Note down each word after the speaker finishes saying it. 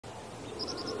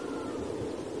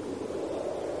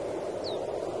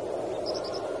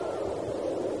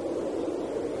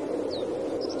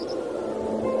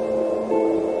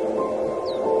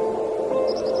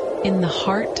In the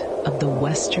heart of the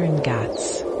western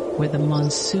Ghats, where the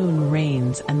monsoon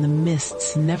rains and the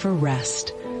mists never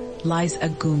rest, lies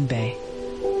Agumbe,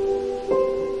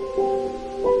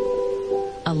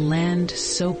 a land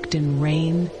soaked in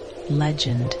rain,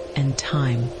 legend, and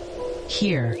time.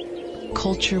 Here,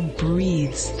 culture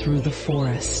breathes through the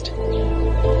forest.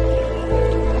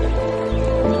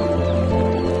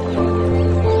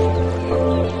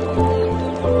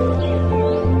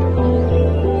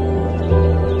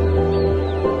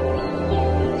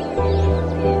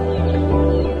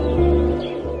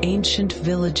 Ancient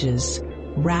villages,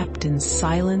 wrapped in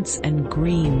silence and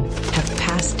green, have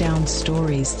passed down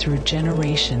stories through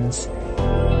generations.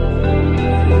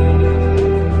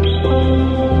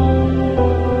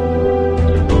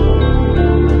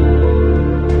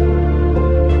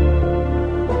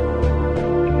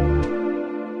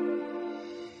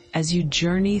 As you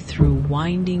journey through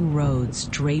winding roads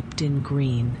draped in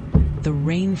green, the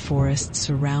rainforest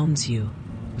surrounds you,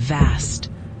 vast,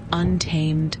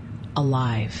 untamed,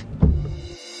 alive.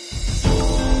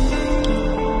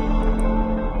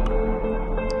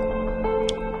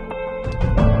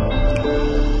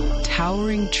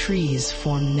 Towering trees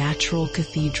form natural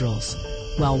cathedrals,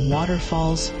 while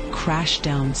waterfalls crash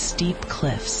down steep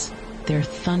cliffs, their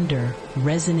thunder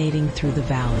resonating through the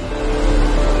valley.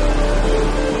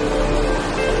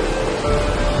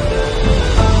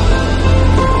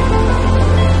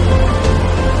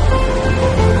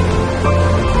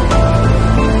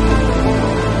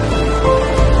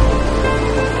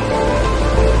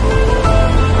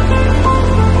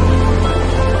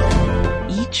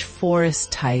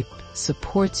 Forest type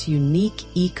supports unique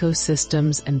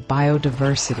ecosystems and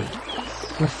biodiversity,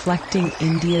 reflecting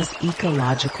India's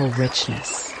ecological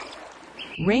richness.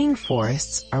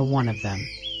 Rainforests are one of them.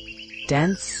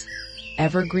 Dense,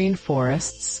 evergreen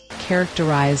forests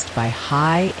characterized by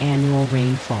high annual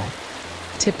rainfall,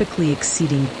 typically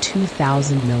exceeding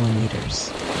 2,000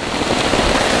 millimeters.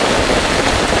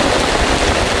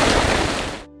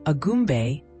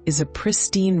 Agumbe is a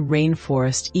pristine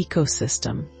rainforest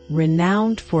ecosystem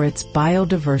renowned for its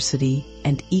biodiversity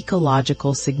and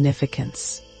ecological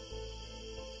significance.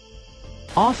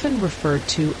 Often referred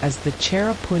to as the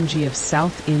Cherrapunji of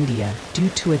South India due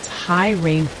to its high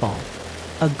rainfall,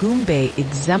 Agumbe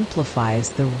exemplifies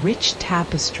the rich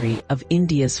tapestry of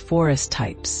India's forest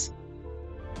types.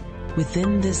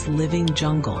 Within this living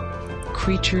jungle,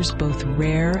 creatures both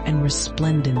rare and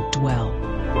resplendent dwell.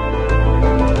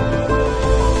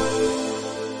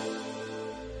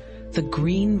 The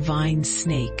green vine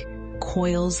snake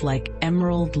coils like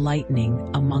emerald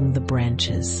lightning among the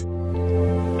branches.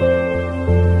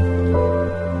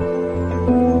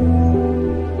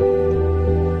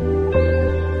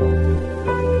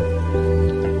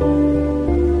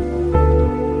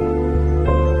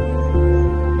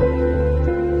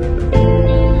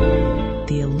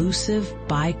 The elusive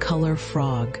bicolor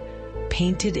frog,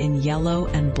 painted in yellow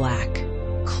and black,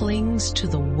 clings to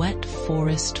the wet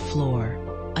forest floor,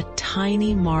 a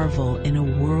tiny marvel in a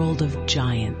world of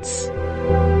giants.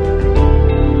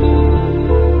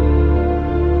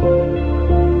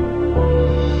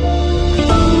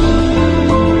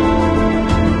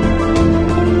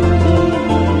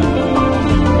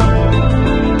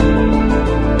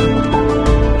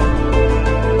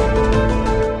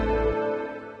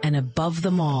 And above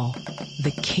them all,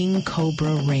 the king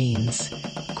cobra reigns,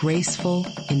 graceful,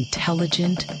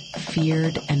 intelligent,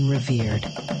 feared, and revered.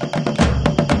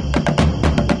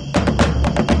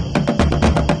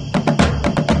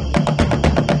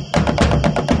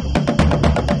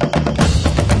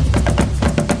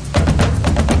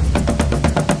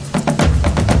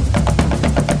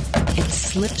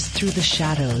 Slips through the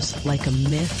shadows like a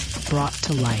myth brought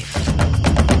to life.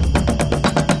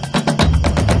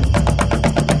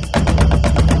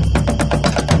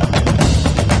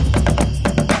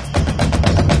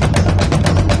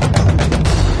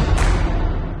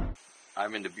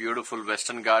 I'm in the beautiful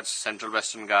Western Ghats, Central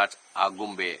Western Ghats,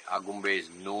 Agumbe. Agumbe is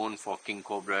known for king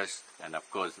cobras, and of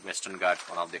course Western Ghats,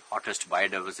 one of the hottest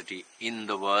biodiversity in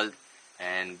the world,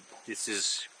 and this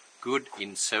is good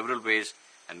in several ways.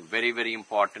 And very, very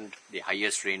important, the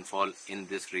highest rainfall in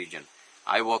this region.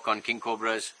 I work on king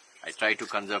cobras. I try to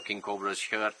conserve king cobras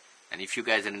here. And if you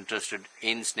guys are interested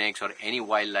in snakes or any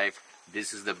wildlife,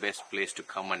 this is the best place to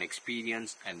come and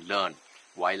experience and learn.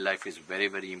 Wildlife is very,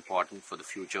 very important for the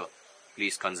future.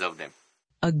 Please conserve them.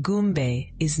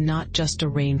 Agumbe is not just a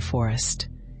rainforest.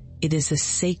 It is a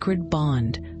sacred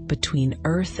bond between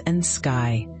earth and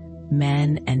sky,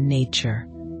 man and nature,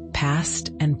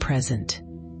 past and present.